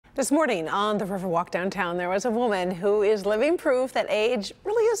This morning on the Riverwalk downtown, there was a woman who is living proof that age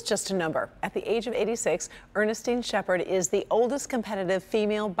really is just a number. At the age of 86, Ernestine Shepard is the oldest competitive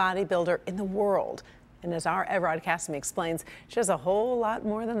female bodybuilder in the world. And as our Everard Cassamy explains, she has a whole lot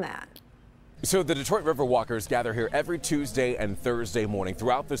more than that. So the Detroit Riverwalkers gather here every Tuesday and Thursday morning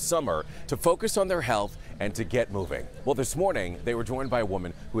throughout the summer to focus on their health and to get moving. Well, this morning they were joined by a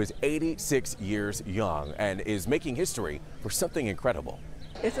woman who is 86 years young and is making history for something incredible.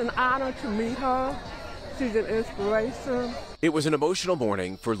 It's an honor to meet her. She's an inspiration. It was an emotional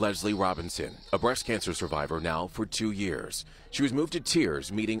morning for Leslie Robinson, a breast cancer survivor now for 2 years. She was moved to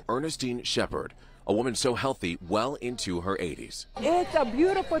tears meeting Ernestine Shepard, a woman so healthy well into her 80s. It's a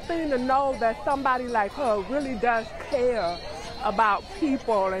beautiful thing to know that somebody like her really does care about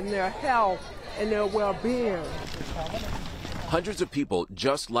people and their health and their well-being. Hundreds of people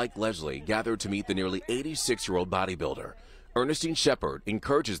just like Leslie gathered to meet the nearly 86-year-old bodybuilder. Ernestine Shepard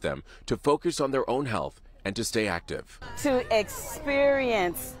encourages them to focus on their own health and to stay active. To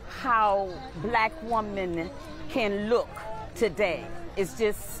experience how black women can look today is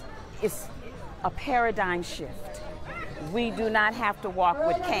just, it's a paradigm shift. We do not have to walk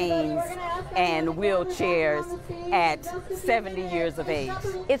with canes and wheelchairs at 70 years of age.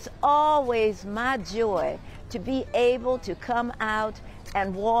 It's always my joy to be able to come out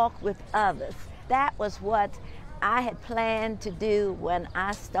and walk with others. That was what I had planned to do when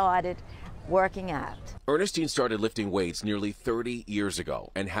I started working out. Ernestine started lifting weights nearly 30 years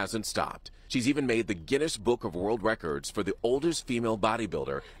ago and hasn't stopped. She's even made the Guinness Book of World Records for the oldest female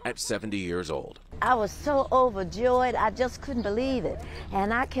bodybuilder at 70 years old. I was so overjoyed, I just couldn't believe it.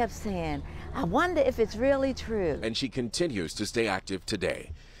 And I kept saying, I wonder if it's really true. And she continues to stay active today.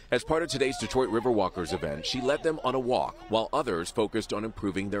 As part of today's Detroit Riverwalkers event, she led them on a walk while others focused on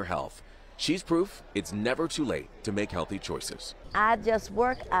improving their health. She's proof it's never too late to make healthy choices. I just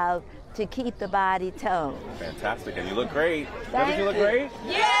work out to keep the body toned. Fantastic, and you look great. Thank you look great?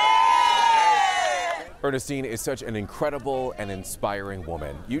 Yeah! Ernestine is such an incredible and inspiring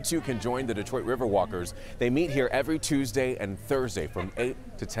woman. You too can join the Detroit Riverwalkers. They meet here every Tuesday and Thursday from 8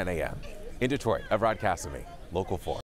 to 10 a.m. In Detroit, Everard Cassamy, Local 4.